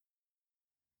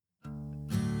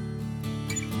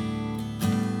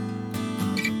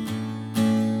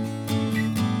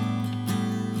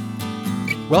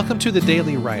Welcome to The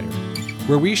Daily Writer,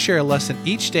 where we share a lesson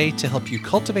each day to help you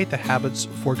cultivate the habits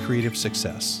for creative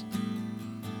success.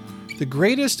 The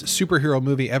greatest superhero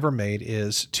movie ever made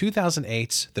is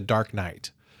 2008's The Dark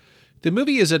Knight. The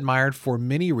movie is admired for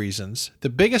many reasons, the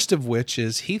biggest of which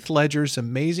is Heath Ledger's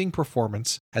amazing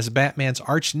performance as Batman's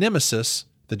arch nemesis,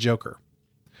 the Joker.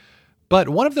 But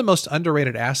one of the most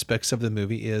underrated aspects of the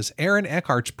movie is Aaron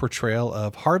Eckhart's portrayal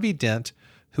of Harvey Dent,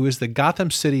 who is the Gotham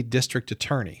City District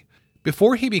Attorney.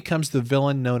 Before he becomes the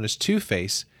villain known as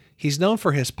Two-Face, he's known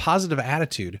for his positive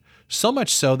attitude, so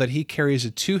much so that he carries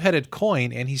a two-headed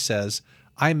coin and he says,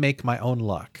 "I make my own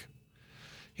luck."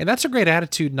 And that's a great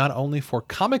attitude not only for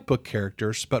comic book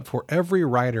characters, but for every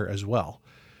writer as well.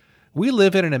 We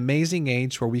live in an amazing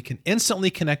age where we can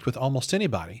instantly connect with almost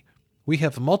anybody. We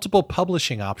have multiple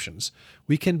publishing options.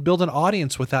 We can build an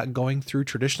audience without going through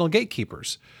traditional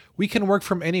gatekeepers. We can work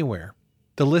from anywhere.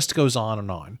 The list goes on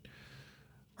and on.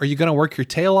 Are you going to work your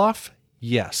tail off?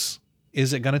 Yes.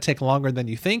 Is it going to take longer than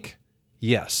you think?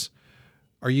 Yes.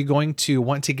 Are you going to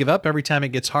want to give up every time it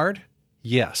gets hard?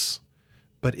 Yes.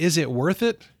 But is it worth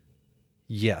it?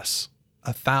 Yes.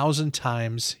 1,000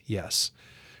 times yes.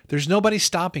 There's nobody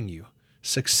stopping you.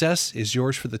 Success is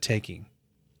yours for the taking.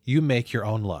 You make your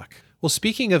own luck. Well,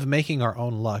 speaking of making our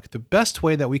own luck, the best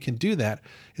way that we can do that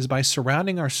is by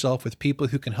surrounding ourselves with people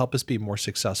who can help us be more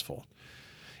successful.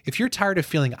 If you're tired of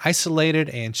feeling isolated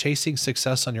and chasing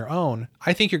success on your own,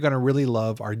 I think you're going to really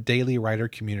love our Daily Writer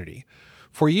community.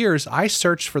 For years, I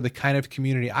searched for the kind of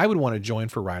community I would want to join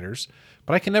for writers,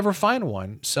 but I can never find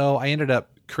one, so I ended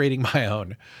up creating my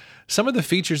own. Some of the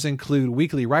features include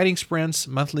weekly writing sprints,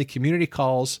 monthly community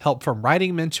calls, help from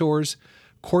writing mentors,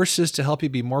 courses to help you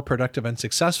be more productive and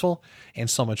successful,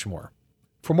 and so much more.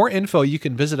 For more info, you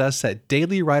can visit us at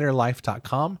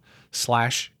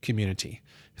dailywriterlife.com/community.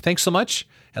 Thanks so much,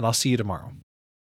 and I'll see you tomorrow.